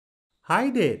Hi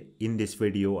there, in this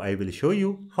video I will show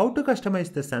you how to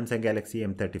customize the Samsung Galaxy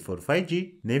M34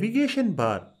 5G navigation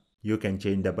bar. You can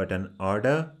change the button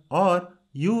order or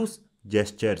use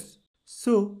gestures.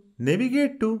 So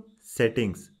navigate to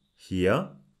settings. Here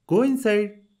go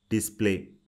inside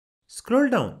display. Scroll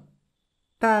down.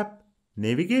 Tap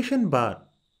navigation bar.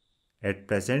 At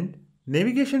present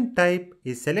navigation type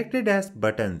is selected as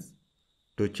buttons.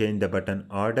 To change the button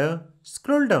order,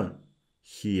 scroll down.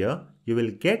 Here you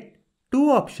will get two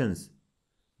options.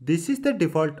 This is the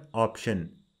default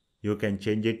option. You can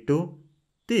change it to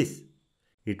this.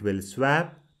 It will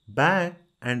swap back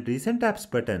and recent apps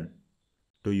button.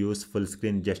 To use full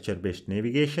screen gesture based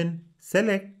navigation,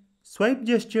 select swipe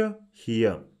gesture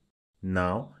here.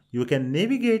 Now you can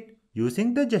navigate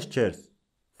using the gestures.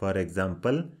 For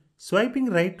example, swiping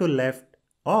right to left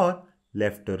or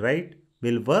left to right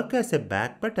will work as a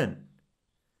back button.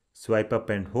 Swipe up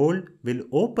and hold will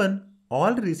open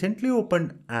all recently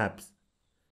opened apps.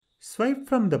 Swipe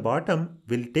from the bottom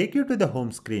will take you to the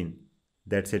home screen.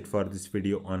 That's it for this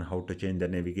video on how to change the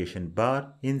navigation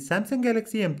bar in Samsung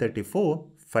Galaxy M34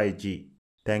 5G.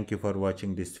 Thank you for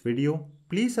watching this video.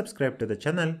 Please subscribe to the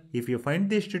channel if you find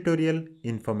this tutorial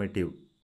informative.